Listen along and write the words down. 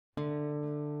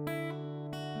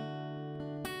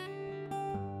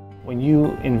When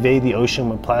you invade the ocean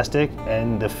with plastic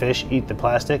and the fish eat the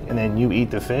plastic and then you eat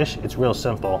the fish, it's real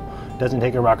simple. It doesn't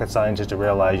take a rocket scientist to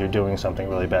realize you're doing something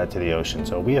really bad to the ocean.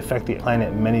 So we affect the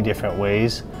planet in many different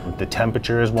ways. The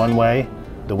temperature is one way.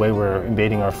 The way we're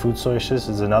invading our food sources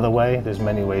is another way. There's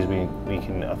many ways we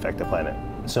can affect the planet.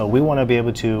 So we want to be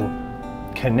able to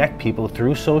connect people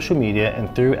through social media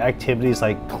and through activities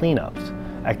like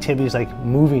cleanups, activities like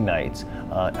movie nights,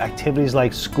 activities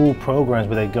like school programs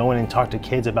where they go in and talk to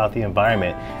kids about the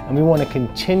environment. And we want to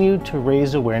continue to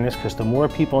raise awareness, because the more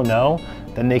people know,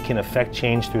 then they can affect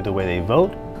change through the way they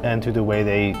vote and through the way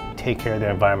they take care of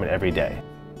their environment every day.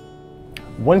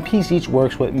 One Piece Each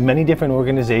works with many different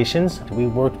organizations.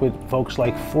 We've worked with folks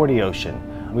like 40 Ocean.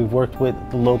 We've worked with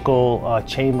the local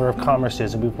Chamber of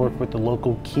Commerce's, and we've worked with the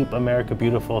local Keep America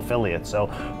Beautiful affiliate. So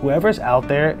whoever's out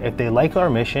there, if they like our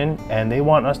mission and they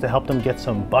want us to help them get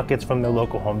some buckets from their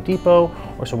local Home Depot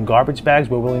or some garbage bags,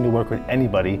 we're willing to work with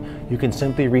anybody. You can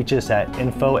simply reach us at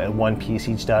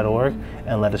info@onepieceeach.org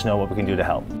and let us know what we can do to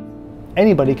help.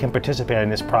 Anybody can participate in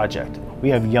this project. We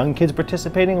have young kids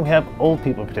participating, and we have old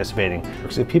people participating.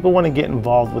 So if people want to get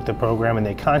involved with the program and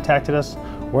they contacted us,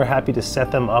 we're happy to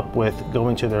set them up with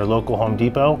going to their local Home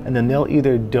Depot, and then they'll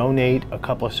either donate a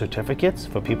couple of certificates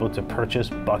for people to purchase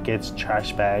buckets,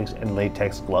 trash bags, and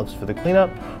latex gloves for the cleanup,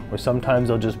 or sometimes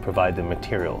they'll just provide the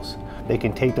materials. They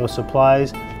can take those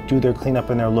supplies, do their cleanup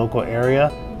in their local area,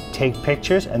 take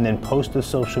pictures, and then post to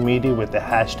social media with the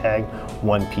hashtag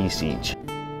 #OnePieceEach.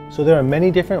 So there are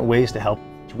many different ways to help.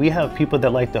 We have people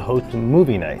that like to host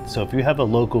movie nights. So if you have a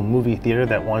local movie theater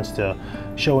that wants to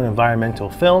show an environmental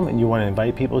film and you want to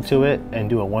invite people to it and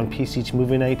do a One Piece Each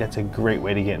movie night, that's a great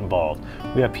way to get involved.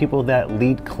 We have people that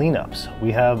lead cleanups.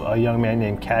 We have a young man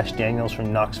named Cash Daniels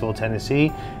from Knoxville,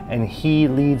 Tennessee, and he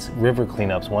leads river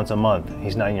cleanups once a month.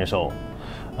 He's 9 years old.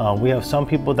 We have some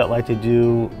people that like to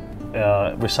do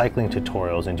recycling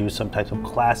tutorials and do some types of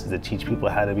classes that teach people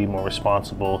how to be more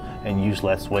responsible and use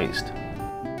less waste.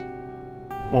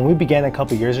 When we began a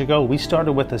couple years ago, we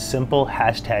started with a simple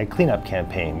hashtag cleanup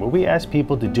campaign where we asked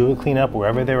people to do a cleanup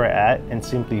wherever they were at and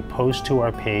simply post to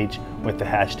our page with the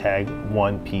hashtag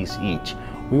 #OnePieceEach.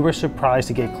 We were surprised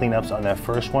to get cleanups on that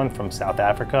first one from South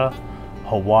Africa,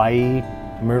 Hawaii,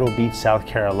 Myrtle Beach, South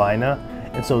Carolina.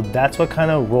 And so that's what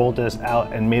kind of rolled us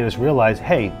out and made us realize,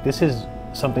 hey, this is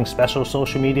something special,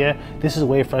 social media. This is a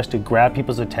way for us to grab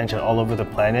people's attention all over the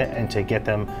planet and to get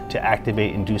them to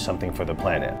activate and do something for the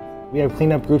planet. We have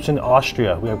cleanup groups in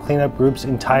Austria. We have cleanup groups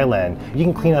in Thailand. You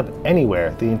can clean up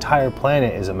anywhere. The entire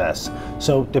planet is a mess.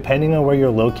 So depending on where you're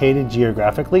located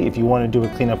geographically, if you want to do a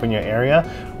cleanup in your area,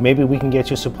 maybe we can get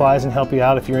you supplies and help you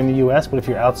out if you're in the US, but if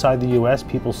you're outside the US,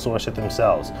 people source it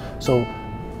themselves. So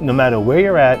no matter where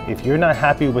you're at, if you're not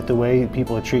happy with the way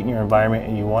people are treating your environment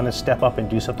and you want to step up and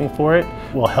do something for it,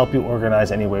 we'll help you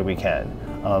organize any way we can.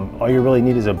 All you really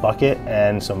need is a bucket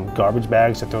and some garbage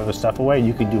bags to throw the stuff away.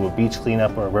 You can do a beach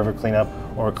cleanup or a river cleanup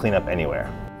or a cleanup anywhere.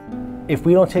 If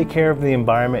we don't take care of the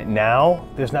environment now,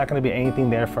 there's not going to be anything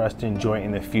there for us to enjoy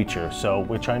in the future. So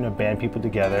we're trying to band people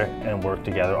together and work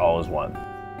together all as one.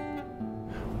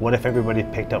 What if everybody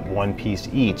picked up one piece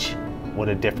each? What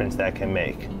a difference that can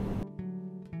make.